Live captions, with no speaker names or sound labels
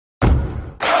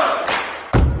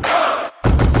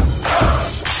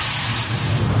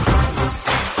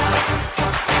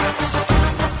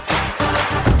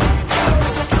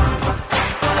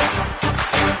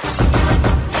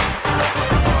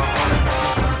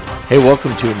Hey,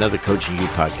 welcome to another Coaching You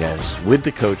podcast with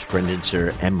the coach, Brendan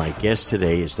Suhr, and my guest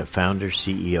today is the founder,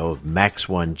 CEO of Max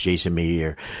One, Jason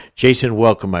Meteor. Jason,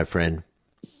 welcome, my friend.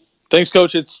 Thanks,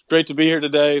 Coach. It's great to be here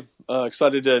today.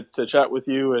 Excited to chat with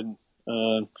you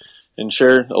and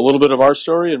share a little bit of our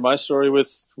story and my story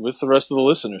with the rest of the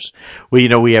listeners.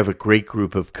 Well, we have a great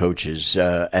group of coaches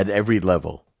at every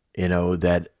level.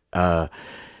 That the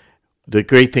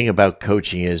great thing about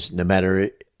coaching is no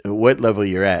matter what level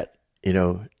you're at,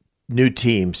 new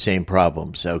team, same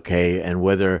problems, okay? And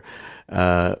whether,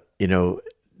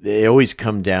 they always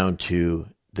come down to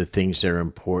the things that are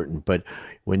important. But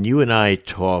when you and I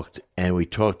talked, and we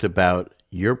talked about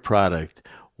your product,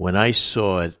 when I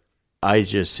saw it, I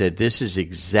just said, this is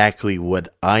exactly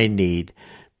what I need,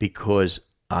 because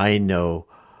I know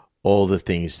all the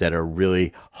things that are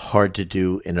really hard to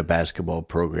do in a basketball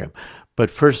program. But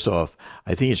first off,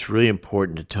 I think it's really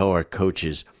important to tell our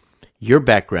coaches your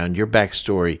background, your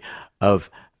backstory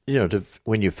of,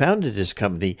 when you founded this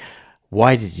company,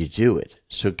 why did you do it?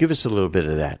 So give us a little bit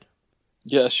of that.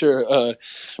 Yeah, sure.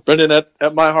 Brendan,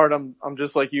 at my heart, I'm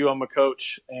just like you. I'm a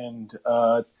coach, and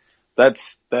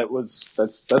that's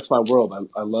my world.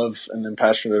 I love and am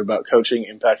passionate about coaching,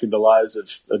 impacting the lives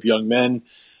of young men.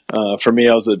 For me,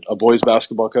 I was a boys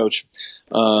basketball coach,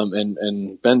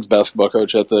 and men's basketball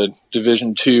coach at the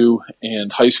Division II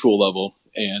and high school level.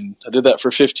 And I did that for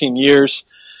 15 years.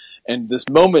 And this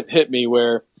moment hit me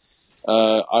where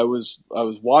I was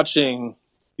watching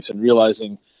and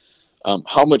realizing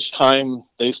how much time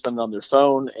they spend on their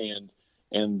phone,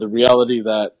 and the reality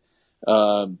that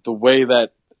the way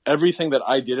that everything that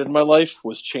I did in my life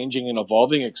was changing and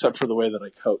evolving, except for the way that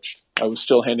I coached. I was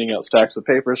still handing out stacks of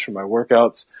papers for my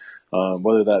workouts,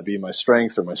 whether that be my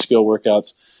strength or my skill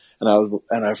workouts.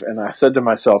 And I said to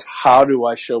myself, how do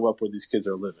I show up where these kids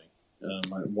are living?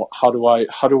 How do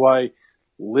I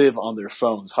live on their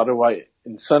phones? How do I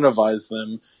incentivize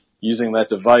them using that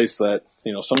device that,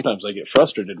 sometimes I get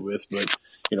frustrated with, but,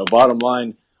 bottom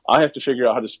line, I have to figure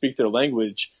out how to speak their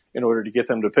language in order to get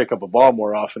them to pick up a ball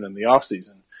more often in the off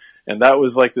season. And that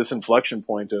was like this inflection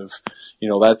point of,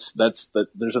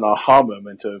 there's an aha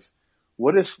moment of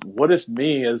what if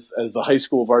me as the high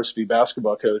school varsity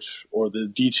basketball coach or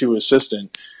the D2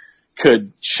 assistant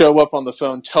could show up on the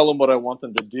phone, tell them what I want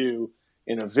them to do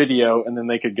in a video, and then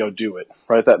they could go do it,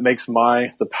 right? That makes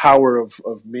the power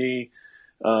of me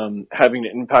having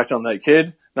an impact on that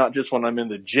kid, not just when I'm in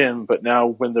the gym, but now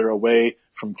when they're away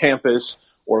from campus,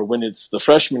 or when it's the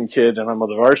freshman kid and I'm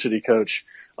the varsity coach,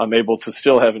 I'm able to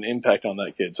still have an impact on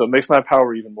that kid. So it makes my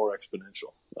power even more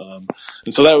exponential.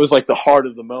 And so that was like the heart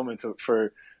of the moment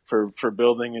for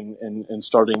building and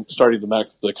starting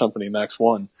the company Max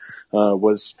One,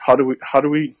 was how do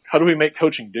we make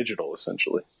coaching digital,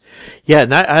 essentially? Yeah,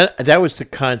 and that was the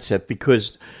concept,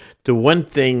 because the one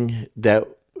thing that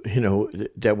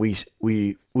that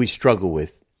we struggle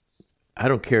with, I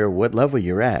don't care what level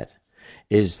you're at,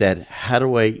 is that how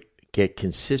do I get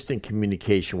consistent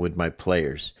communication with my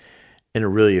players in a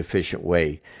really efficient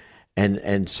way,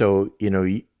 and so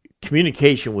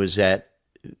communication was at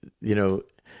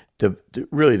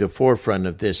really the forefront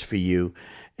of this for you,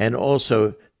 and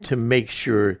also to make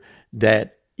sure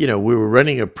that we were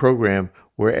running a program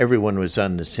where everyone was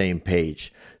on the same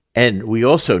page. And we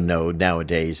also know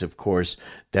nowadays, of course,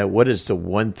 that what is the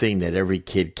one thing that every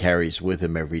kid carries with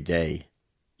him every day?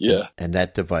 Yeah. And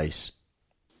that device.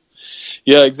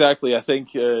 Yeah, exactly. I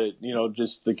think,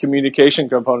 just the communication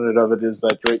component of it is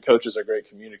that great coaches are great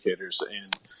communicators.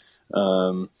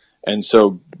 And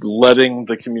so letting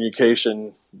the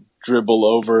communication dribble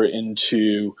over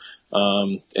into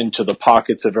the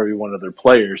pockets of every one of their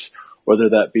players, whether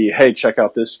that be, hey, check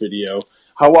out this video.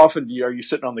 How often are you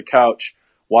sitting on the couch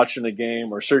watching a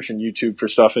game or searching YouTube for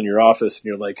stuff in your office, and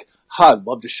you're like, I'd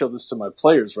love to show this to my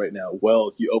players right now?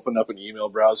 Well, you open up an email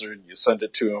browser and you send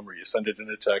it to them, or you send it in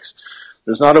a text.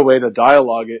 There's not a way to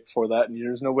dialogue it for that, and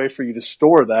there's no way for you to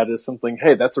store that as something,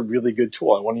 hey, that's a really good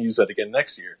tool. I want to use that again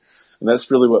next year. And that's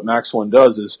really what Max One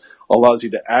does, is allows you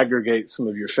to aggregate some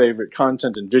of your favorite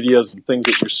content and videos and things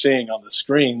that you're seeing on the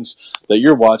screens that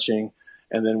you're watching,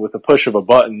 and then with a push of a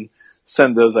button,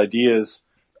 send those ideas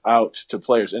out to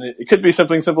players. And it could be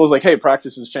something simple as like, hey,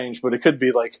 practice has changed, but it could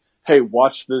be like, hey,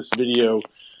 watch this video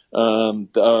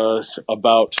about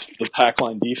the pack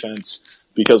line defense,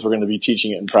 because we're going to be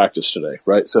teaching it in practice today,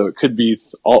 right? So it could be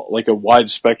like a wide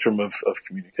spectrum of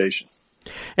communication.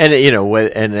 And,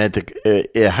 and at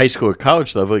the high school or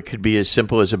college level, it could be as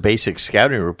simple as a basic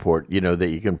scouting report, that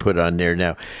you can put on there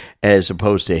now, as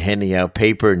opposed to handing out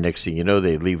paper. Next thing you know,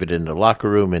 they leave it in the locker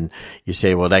room, and you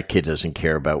say, well, that kid doesn't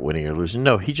care about winning or losing.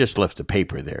 No, he just left the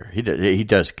paper there. He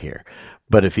does care.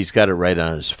 But if he's got it right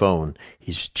on his phone,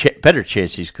 he's better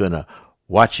chance he's going to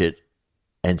watch it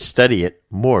and study it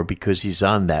more because he's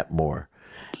on that more.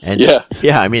 And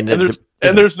yeah, I mean,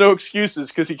 and there's no excuses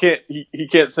because he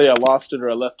can't say I lost it or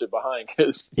I left it behind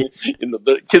because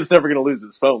the kid's never going to lose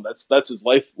his phone. That's his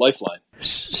lifeline.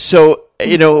 So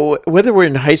whether we're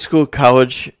in high school,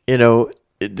 college,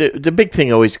 the big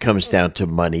thing always comes down to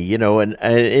money,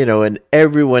 and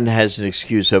everyone has an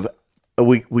excuse of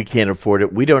we can't afford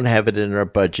it, we don't have it in our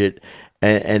budget,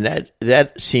 and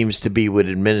that seems to be with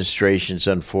administrations,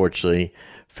 unfortunately,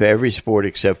 for every sport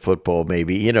except football,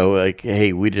 maybe, like,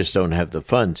 hey, we just don't have the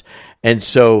funds. And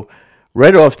so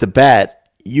right off the bat,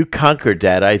 you conquered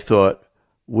that, I thought,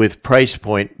 with Price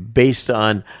Point based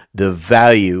on the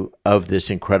value of this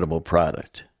incredible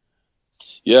product.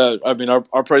 Yeah, I mean,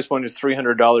 our price point is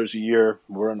 $300 a year.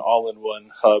 We're an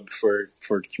all-in-one hub for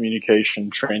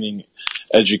communication, training,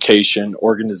 education,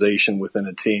 organization within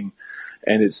a team,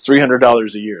 and it's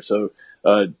 $300 a year. So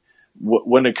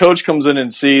when a coach comes in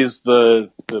and sees the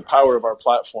power of our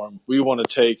platform, we want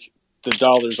to take the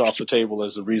dollars off the table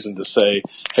as a reason to say,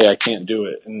 hey, I can't do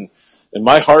it. And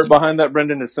my heart behind that,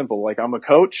 Brendan, is simple. Like, I'm a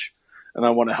coach and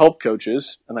I want to help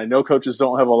coaches, and I know coaches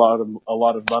don't have a lot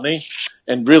of money,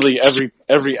 and really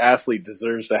every athlete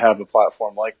deserves to have a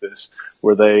platform like this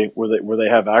where they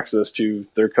have access to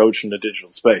their coach in the digital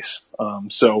space.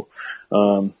 So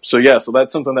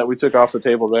that's something that we took off the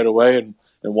table right away and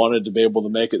wanted to be able to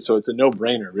make it so it's a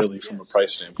no-brainer, really, from a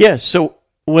price standpoint. Yeah, so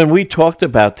when we talked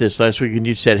about this last week and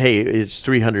you said, hey, it's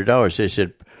 $300, they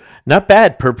said, not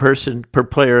bad per person, per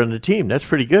player on the team. That's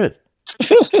pretty good.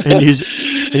 and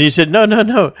you said,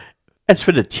 no, that's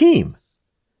for the team.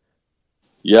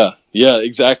 Yeah,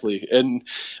 exactly. And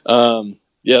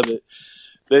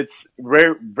it's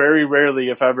very rarely,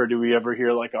 if ever, do we ever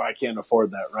hear like, oh, I can't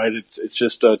afford that, right? It's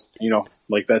just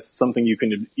like that's something you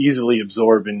can easily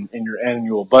absorb in your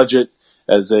annual budget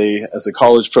as a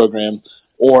college program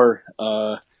or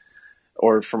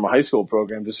from a high school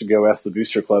program. Just to go ask the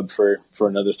booster club for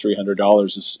another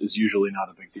 $300 is usually not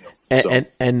a big deal.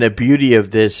 And the beauty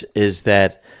of this is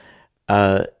that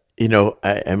we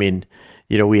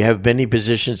have many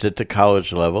positions at the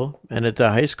college level, and at the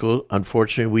high school,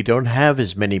 unfortunately, we don't have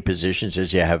as many positions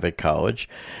as you have at college.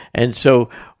 And so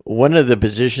one of the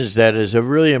positions that is a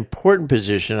really important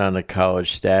position on the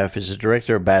college staff is the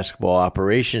director of basketball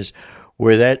operations,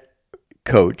 where that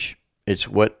coach, it's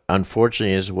what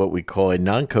unfortunately is what we call a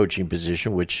non-coaching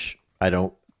position, which I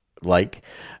don't like.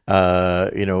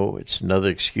 It's another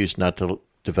excuse not to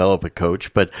develop a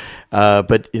coach, but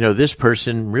this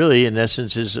person really, in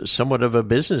essence, is somewhat of a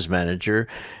business manager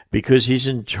because he's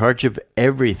in charge of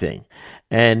everything.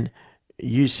 And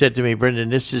you said to me, Brendan,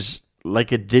 this is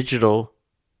like a digital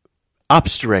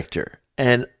ops director,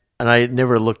 and I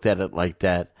never looked at it like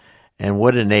that. And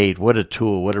what an aid, what a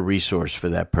tool, what a resource for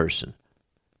that person.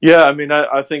 Yeah, I mean,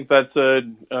 I think that's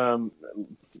from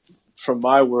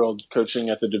my world, coaching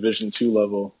at the Division II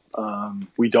level.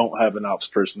 We don't have an ops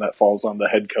person. That falls on the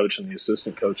head coach and the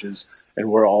assistant coaches,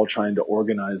 and we're all trying to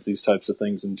organize these types of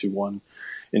things into one,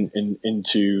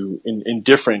 in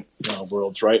different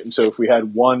worlds, right? And so if we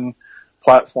had one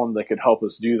platform that could help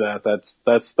us do that,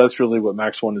 that's really what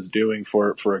Max One is doing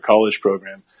for a college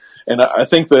program. And I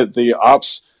think that the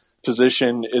ops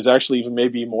position is actually even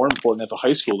maybe more important at the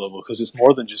high school level because it's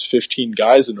more than just 15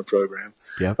 guys in a program,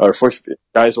 or for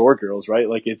guys or girls, right?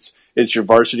 Like it's your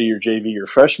varsity, your JV, your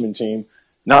freshman team.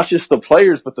 Not just the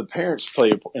players, but the parents play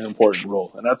an important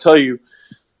role. And I'll tell you,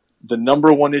 the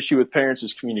number one issue with parents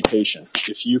is communication.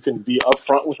 If you can be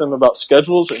upfront with them about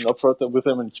schedules and upfront with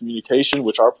them in communication,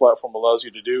 which our platform allows you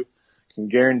to do, I can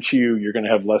guarantee you're going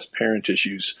to have less parent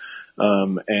issues.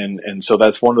 And so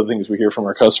that's one of the things we hear from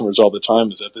our customers all the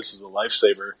time is that this is a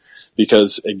lifesaver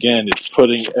because, again, it's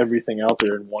putting everything out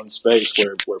there in one space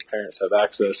where parents have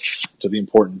access to the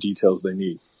important details they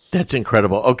need. That's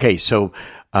incredible. Okay, so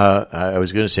I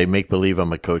was going to say make believe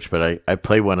I'm a coach, but I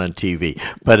play one on TV.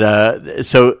 But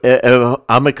so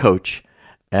I'm a coach,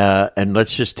 and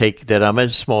let's just take that I'm in a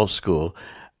small school.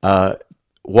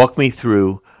 Walk me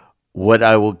through what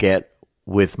I will get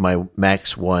with my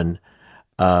Max One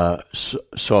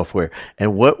software,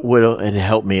 and what will it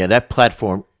help me at that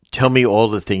platform? Tell me all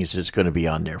the things that's going to be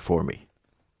on there for me.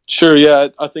 Sure. Yeah,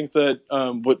 I think that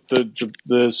with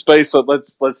the space. So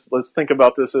let's think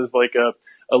about this as like a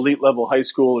elite level high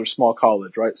school or small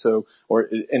college, right? So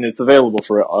and it's available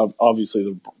for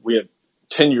obviously we have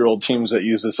 10-year-old teams that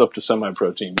use this up to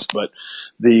semi-pro teams. But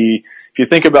if you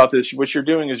think about this, what you're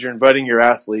doing is you're inviting your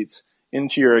athletes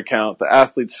into your account. The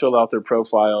athletes fill out their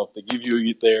profile. They give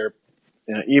you their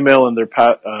email and their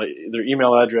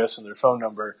email address and their phone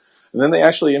number. And then they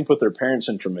actually input their parents'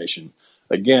 information.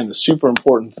 Again, a super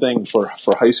important thing for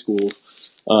high school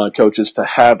coaches to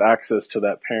have access to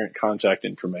that parent contact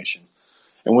information.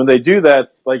 And when they do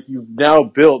that, like, you've now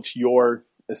built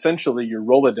essentially your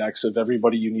Rolodex of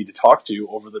everybody you need to talk to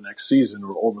over the next season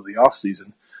or over the off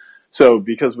season. So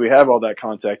because we have all that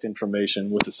contact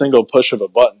information, with a single push of a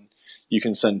button, you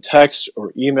can send text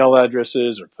or email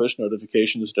addresses or push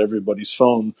notifications to everybody's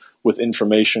phone with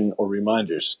information or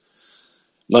reminders.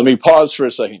 Let me pause for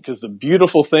a second, because the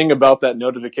beautiful thing about that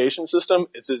notification system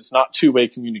is it's not two-way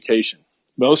communication.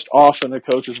 Most often a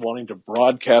coach is wanting to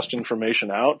broadcast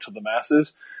information out to the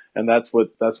masses, and that's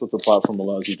what the platform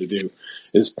allows you to do,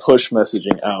 is push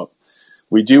messaging out.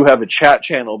 We do have a chat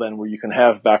channel then where you can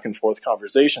have back and forth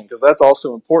conversation, because that's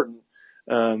also important,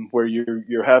 where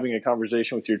you're having a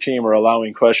conversation with your team or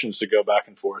allowing questions to go back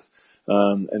and forth.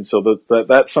 And so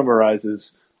that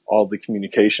summarizes all the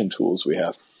communication tools we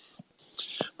have.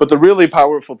 But the really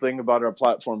powerful thing about our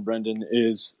platform, Brendan,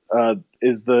 is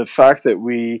the fact that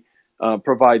we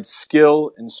provide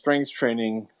skill and strength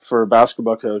training for a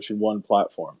basketball coach in one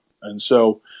platform. And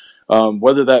so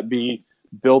whether that be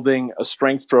building a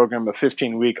strength program, a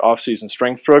 15-week off-season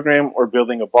strength program, or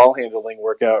building a ball handling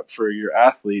workout for your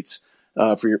athletes,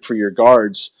 for your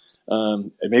guards,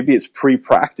 and maybe it's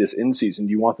pre-practice in season.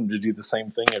 You want them to do the same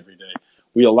thing every day.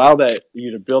 We allow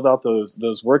you to build out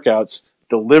those workouts,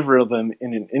 deliver them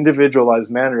in an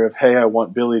individualized manner of, hey, I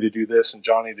want Billy to do this and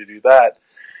Johnny to do that.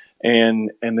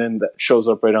 And then that shows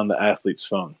up right on the athlete's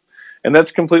phone. And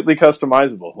that's completely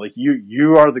customizable. Like,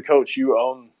 you are the coach,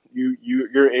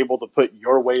 you're able to put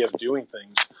your way of doing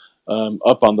things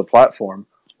up on the platform,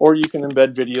 or you can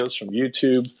embed videos from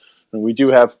YouTube. And we do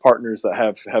have partners that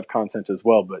have content as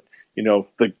well. But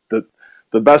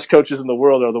the best coaches in the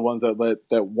world are the ones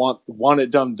that want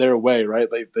it done their way, right?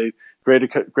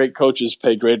 Great coaches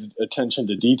pay great attention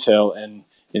to detail, and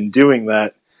in doing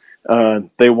that,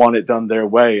 they want it done their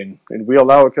way. And we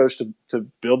allow a coach to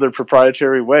build their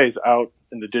proprietary ways out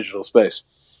in the digital space.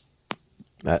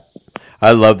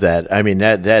 I love that. I mean,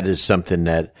 that is something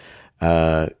that,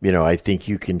 I think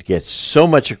you can get so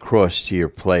much across to your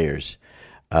players.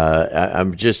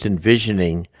 I'm just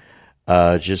envisioning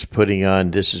just putting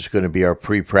on, this is going to be our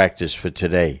pre-practice for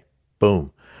today.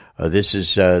 Boom. This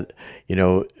is, a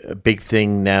big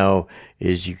thing now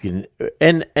is you can,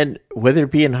 and whether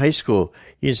it be in high school,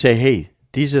 you can say, hey,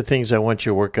 these are things I want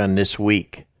you to work on this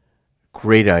week.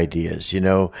 Great ideas.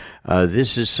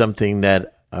 This is something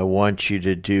that I want you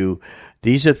to do.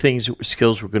 These are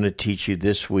skills we're going to teach you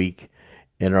this week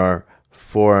in our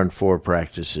 4-on-4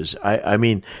 practices. I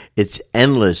mean, it's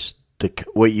endless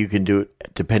what you can do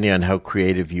depending on how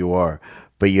creative you are.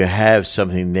 But you have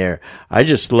something there. I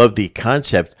just love the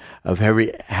concept of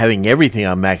having everything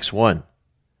on Max 1.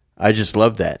 I just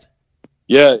love that.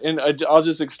 Yeah, and I'll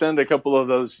just extend a couple of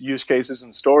those use cases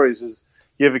and stories. Is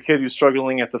you have a kid who's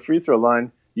struggling at the free throw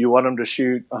line. You want him to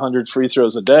shoot 100 free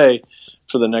throws a day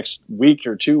for the next week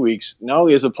or 2 weeks. Now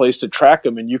he has a place to track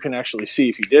him, and you can actually see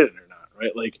if he did it or not,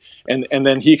 right? Like, and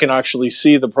then he can actually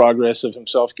see the progress of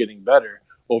himself getting better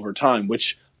over time,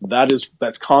 which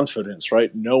that's confidence,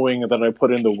 right? Knowing that I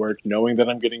put in the work, knowing that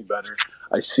I'm getting better.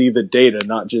 I see the data,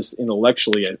 not just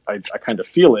intellectually. I kind of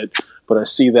feel it, but I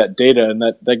see that data, and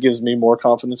that gives me more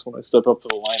confidence when I step up to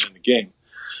the line in the game.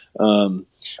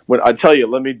 When I tell you,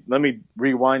 let me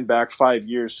rewind back 5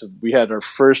 years. So we had our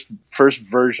first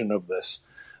version of this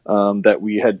that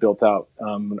we had built out,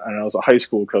 and I was a high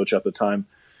school coach at the time,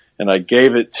 and I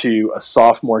gave it to a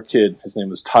sophomore kid. His name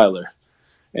was Tyler.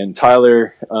 And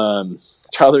Tyler's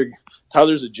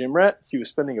a gym rat. He was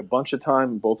spending a bunch of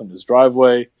time both in his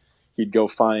driveway. He'd go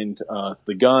find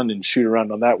the gun and shoot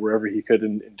around on that wherever he could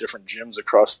in different gyms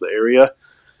across the area.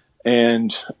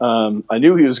 And I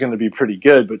knew he was going to be pretty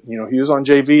good, but he was on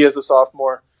JV as a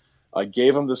sophomore. I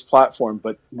gave him this platform,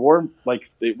 but more like,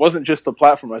 it wasn't just the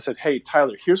platform. I said, hey,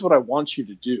 Tyler, here's what I want you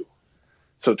to do.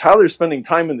 So Tyler's spending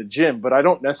time in the gym, but I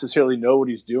don't necessarily know what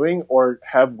he's doing or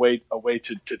have a way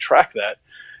to track that.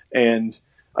 And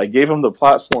I gave him the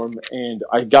platform, and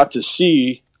I got to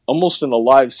see almost in a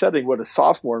live setting what a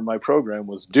sophomore in my program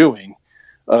was doing,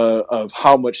 of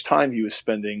how much time he was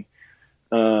spending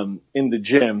in the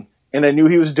gym. And I knew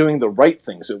he was doing the right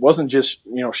things. It wasn't just,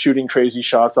 shooting crazy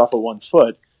shots off of 1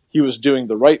 foot. He was doing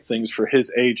the right things for his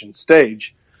age and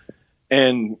stage.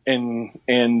 And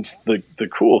the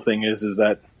cool thing is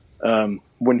that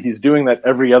when he's doing that,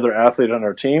 every other athlete on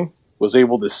our team was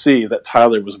able to see that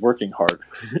Tyler was working hard.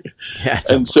 Yeah,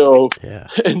 and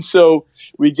so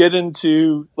we get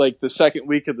into like the second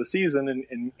week of the season,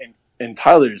 and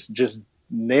Tyler's just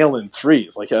nailing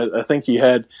threes. Like I think he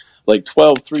had like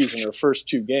 12 threes in our first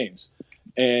 2 games.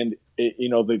 And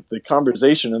the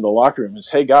conversation in the locker room is,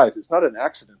 hey guys, it's not an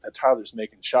accident that Tyler's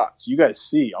making shots. You guys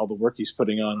see all the work he's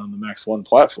putting on the Max One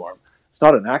platform. It's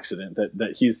not an accident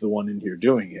that he's the one in here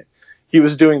doing it. He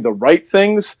was doing the right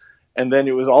things, and then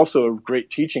it was also a great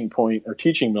teaching point or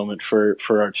teaching moment for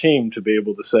our team to be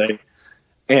able to say,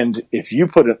 and if you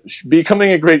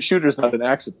becoming a great shooter is not an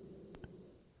accident.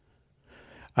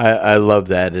 I love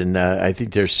that, and I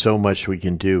think there's so much we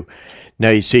can do. Now,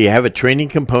 you have a training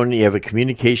component, you have a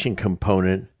communication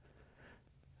component.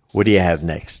 What do you have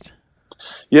next?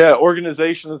 Yeah,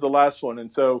 organization is the last one,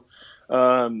 and so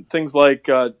things like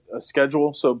a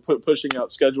schedule, so pushing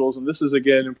out schedules, and this is,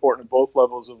 again, important at both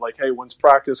levels of like, hey, when's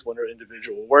practice, when are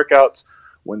individual workouts,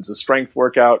 when's the strength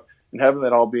workout, and having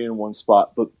that all be in one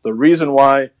spot. But the reason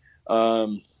why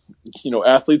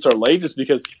athletes are late is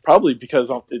because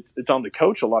it's on the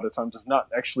coach a lot of times of not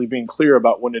actually being clear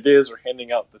about when it is or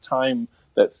handing out the time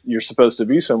that you're supposed to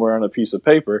be somewhere on a piece of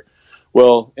paper.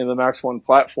 Well, in the Max One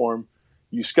platform,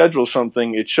 you schedule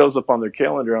something, it shows up on their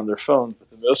calendar on their phone.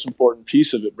 But the most important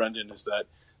piece of it, Brendan, is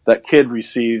that kid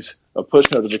receives a push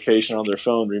notification on their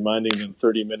phone reminding them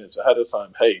 30 minutes ahead of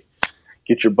time, hey,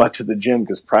 get your butt to the gym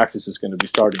because practice is going to be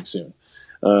starting soon.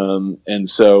 And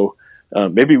so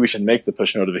maybe we should make the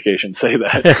push notification say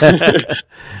that.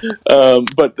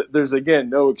 But there's, again,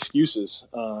 no excuses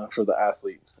for the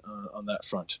athlete on that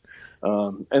front.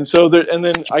 And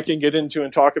then I can get into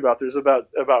and talk about, there's about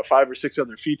 5 or 6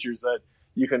 other features that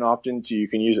you can opt into. You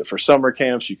can use it for summer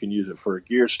camps. You can use it for a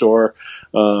gear store.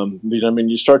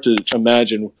 You start to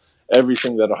imagine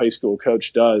everything that a high school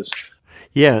coach does.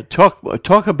 Yeah, talk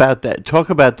about that. Talk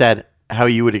about that. How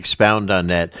you would expound on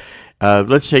that.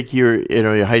 Let's take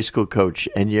your high school coach,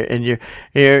 and you're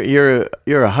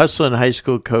a hustling high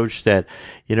school coach that,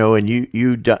 and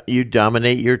you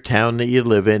dominate your town that you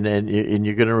live in, and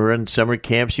you're going to run summer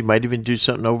camps. You might even do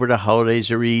something over the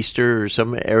holidays or Easter or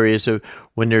some areas of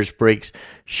when there's breaks.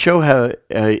 Tell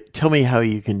me how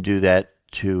you can do that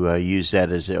to use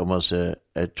that as almost a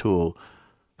tool.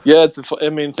 Yeah,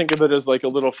 think of it as like a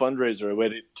little fundraiser, a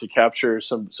way to capture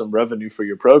some revenue for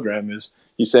your program. Is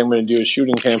you say, I'm going to do a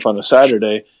shooting camp on a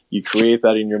Saturday. You create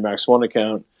that in your Max One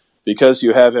account. Because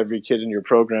you have every kid in your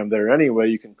program there anyway,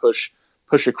 you can push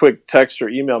a quick text or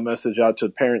email message out to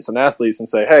parents and athletes and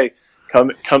say, hey,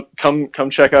 come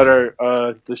check out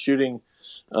our the shooting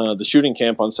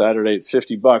camp on Saturday. It's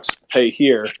 $50. Pay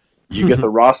here. You get the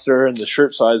roster and the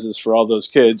shirt sizes for all those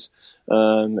kids.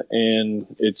 And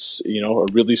it's, a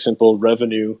really simple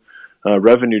revenue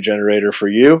generator for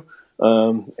you.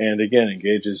 And again,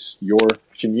 engages your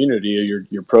community or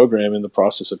your program in the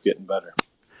process of getting better.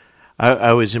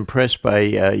 I was impressed by,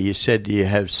 you said you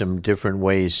have some different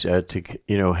ways to,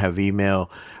 have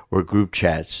email or group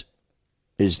chats.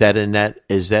 Is that in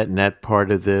that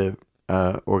part of the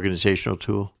organizational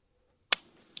tool?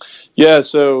 Yeah.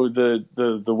 So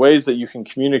the ways that you can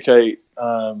communicate,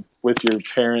 with your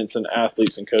parents and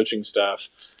athletes and coaching staff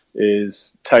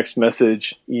is text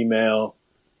message, email,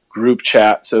 group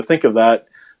chat. So think of that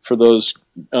for those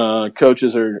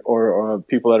coaches or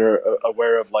people that are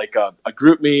aware of like a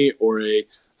GroupMe or a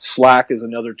Slack is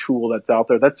another tool that's out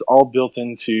there. That's all built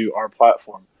into our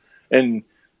platform. And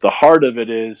the heart of it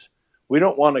is we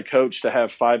don't want a coach to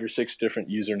have 5 or 6 different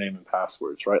username and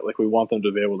passwords, right? Like we want them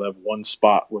to be able to have one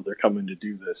spot where they're coming to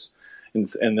do this.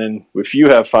 And then if you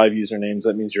have 5 usernames,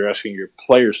 that means you're asking your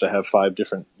players to have 5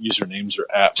 different usernames or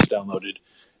apps downloaded.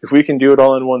 If we can do it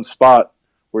all in one spot,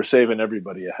 we're saving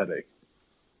everybody a headache.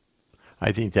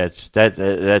 I think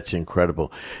that's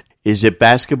incredible. Is it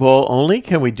basketball only?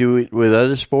 Can we do it with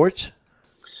other sports?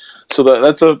 So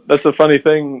that's a funny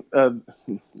thing.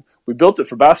 We built it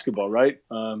for basketball, right?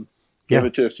 Gave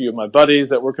it to a few of my buddies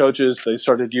that were coaches. They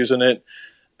started using it,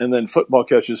 and then football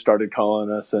coaches started calling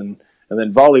us, and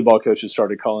then volleyball coaches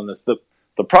started calling us.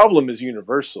 The problem is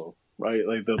universal, right?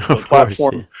 Like the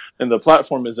platform, and the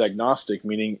platform is agnostic,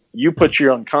 meaning you put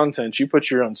your own content, you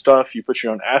put your own stuff, you put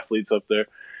your own athletes up there,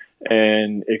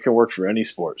 and it can work for any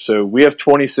sport. So we have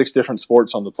 26 different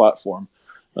sports on the platform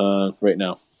right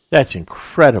now. That's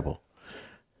incredible.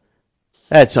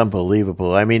 That's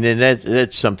unbelievable. I mean, and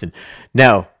that's something.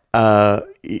 Now, as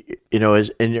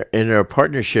in our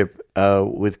partnership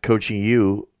with Coaching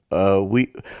You,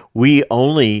 we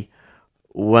only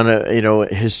want to,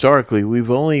 historically,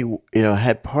 we've only,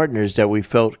 had partners that we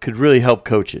felt could really help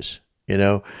coaches,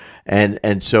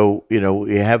 and so,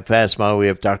 we have Fast Model, we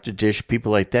have Dr. Dish,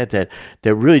 people like that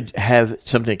really have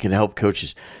something that can help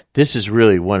coaches. This is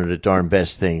really one of the darn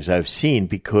best things I've seen,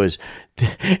 because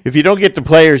if you don't get the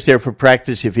players there for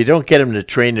practice, if you don't get them to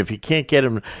train, if you can't get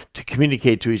them to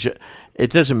communicate to each other,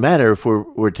 it doesn't matter if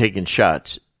we're taking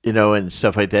shots. and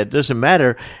stuff like that. It doesn't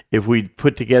matter if we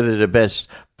put together the best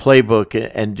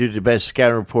playbook and do the best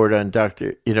scouting report on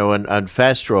on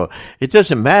Fast Draw. It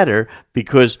doesn't matter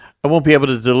because I won't be able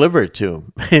to deliver it to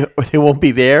them. Or they won't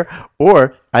be there,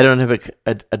 or I don't have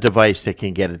a device that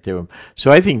can get it to them.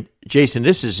 So I think, Jason,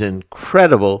 this is an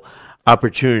incredible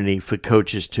opportunity for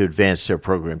coaches to advance their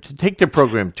program, to take their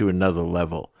program to another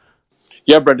level.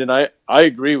 Yeah, Brendan, I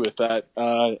agree with that.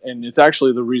 And it's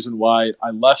actually the reason why I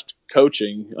left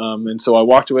coaching. And so I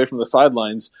walked away from the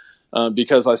sidelines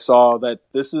because I saw that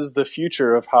this is the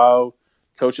future of how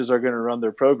coaches are going to run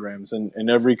their programs. And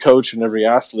every coach and every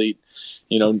athlete,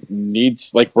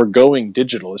 needs, like, we're going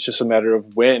digital. It's just a matter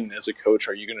of when, as a coach,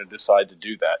 are you going to decide to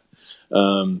do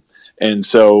that? And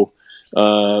so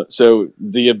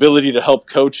the ability to help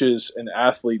coaches and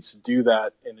athletes do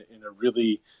that in a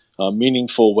really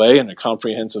meaningful way, in a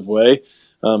comprehensive way,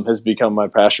 has become my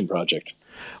passion project.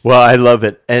 Well, I love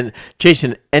it. And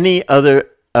Jason, any other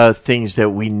things that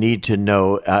we need to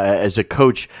know as a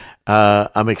coach?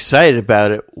 I'm excited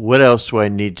about it. What else do I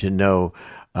need to know,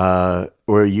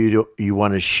 or you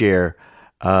want to share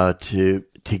to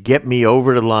get me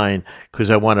over the line? Because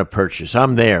I want to purchase.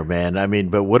 I'm there, man. I mean,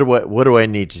 but what do I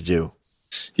need to do?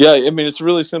 Yeah, I mean, it's a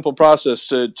really simple process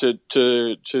to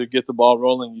get the ball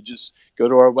rolling. You just go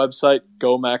to our website,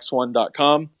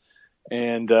 gomax1.com,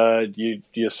 and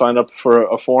you sign up for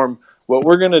a form. What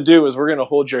we're going to do is we're going to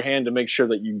hold your hand to make sure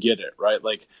that you get it, right?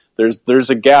 Like, there's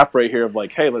a gap right here of,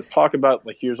 like, hey, let's talk about,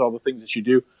 like, here's all the things that you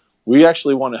do. We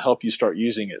actually want to help you start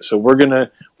using it. So we're going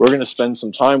to spend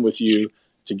some time with you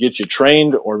to get you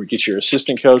trained, or get your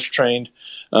assistant coach trained,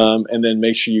 and then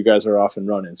make sure you guys are off and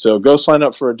running. So go sign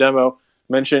up for a demo.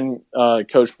 Mention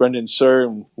Coach Brendan Sir,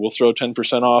 and we'll throw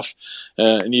 10% off,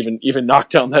 and even knock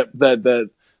down that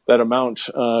amount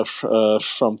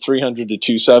from $300 to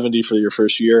 $270 for your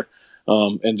first year,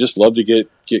 and just love to get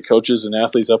coaches and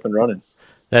athletes up and running.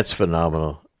 That's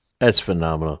phenomenal.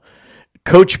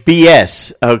 Coach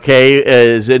BS,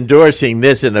 is endorsing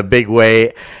this in a big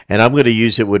way, and I'm going to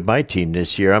use it with my team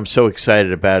this year. I'm so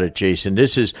excited about it, Jason.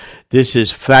 This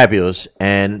is fabulous,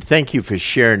 and thank you for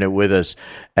sharing it with us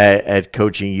at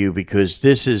Coaching U, because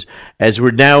this is, as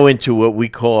we're now into what we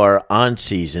call our on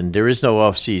season. There is no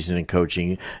off season in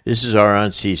coaching. This is our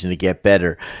on season to get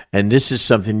better, and this is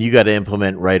something you got to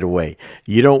implement right away.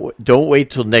 You don't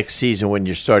wait till next season when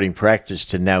you're starting practice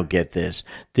to now get this.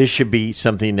 This should be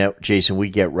something that, Jason, we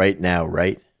get right now,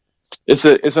 right? It's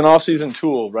an off season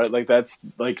tool, right?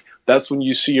 That's when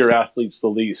you see your athletes the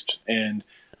least, and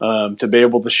to be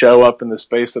able to show up in the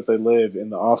space that they live in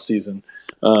the off season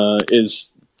is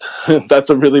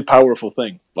that's a really powerful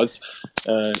thing. Let's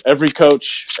every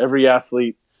coach, every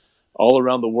athlete, all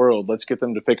around the world, let's get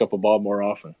them to pick up a ball more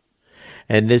often.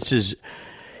 And this is,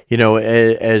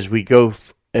 as we go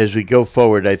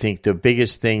forward, I think the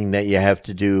biggest thing that you have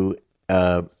to do,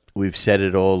 we've said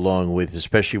it all along with,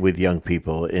 especially with young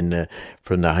people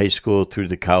from the high school through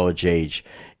the college age,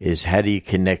 is how do you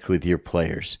connect with your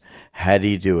players? How do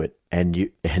you do it? And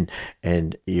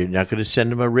you're not going to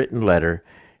send them a written letter.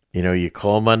 You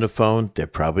call them on the phone, they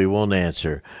probably won't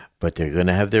answer, but they're going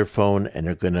to have their phone, and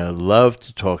they're going to love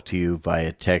to talk to you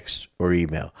via text or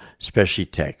email, especially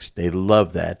text. They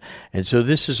love that. And so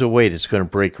this is a way that's going to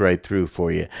break right through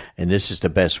for you, and this is the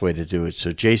best way to do it.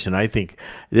 So, Jason, I think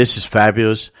this is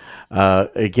fabulous.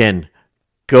 Again,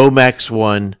 Go Max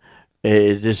One.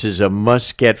 This is a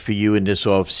must-get for you in this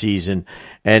off-season.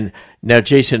 And now,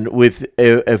 Jason,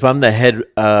 if I'm the head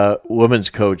women's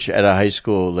coach at a high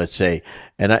school, let's say,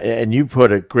 and you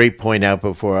put a great point out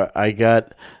before, I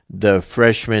got the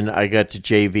freshman, I got the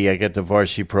JV, I got the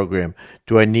varsity program.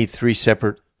 Do I need 3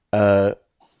 separate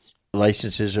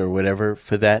licenses or whatever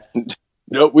for that?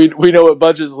 No, we know what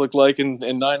budgets look like, and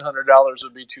 $900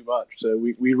 would be too much. So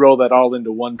we roll that all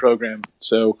into one program.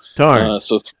 So darn.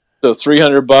 So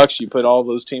 $300, you put all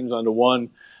those teams onto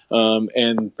one.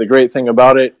 And the great thing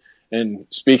about it, and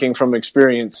speaking from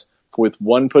experience, with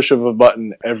one push of a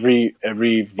button, every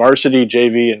varsity,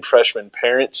 JV, and freshman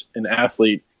parent and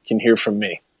athlete can hear from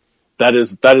me. That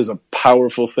is a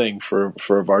powerful thing for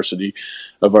a varsity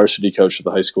coach at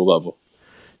the high school level.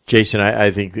 Jason,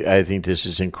 I think this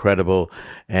is incredible,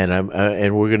 and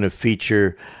we're going to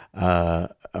feature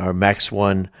our Max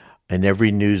One in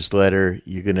every newsletter.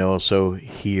 You're going to also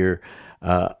hear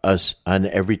us on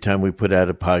every time we put out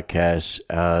a podcast.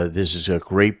 This is a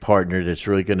great partner that's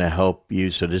really going to help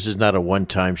you. So this is not a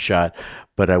one-time shot,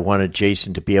 but I wanted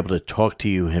Jason to be able to talk to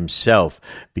you himself,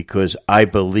 because I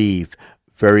believe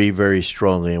very, very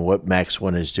strongly in what Max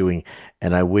One is doing.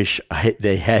 And I wish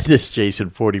they had this, Jason,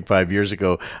 45 years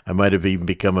ago. I might have even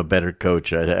become a better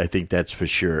coach. I think that's for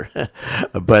sure.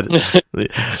 but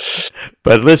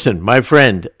listen, my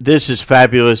friend, this is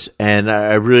fabulous, and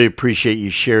I really appreciate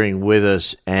you sharing with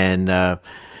us. And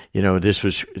this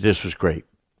was great.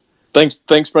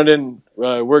 Thanks, Brendan.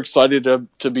 We're excited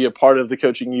to be a part of the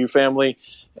Coaching U family,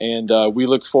 and we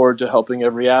look forward to helping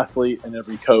every athlete and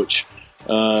every coach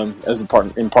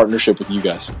in partnership with you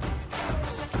guys.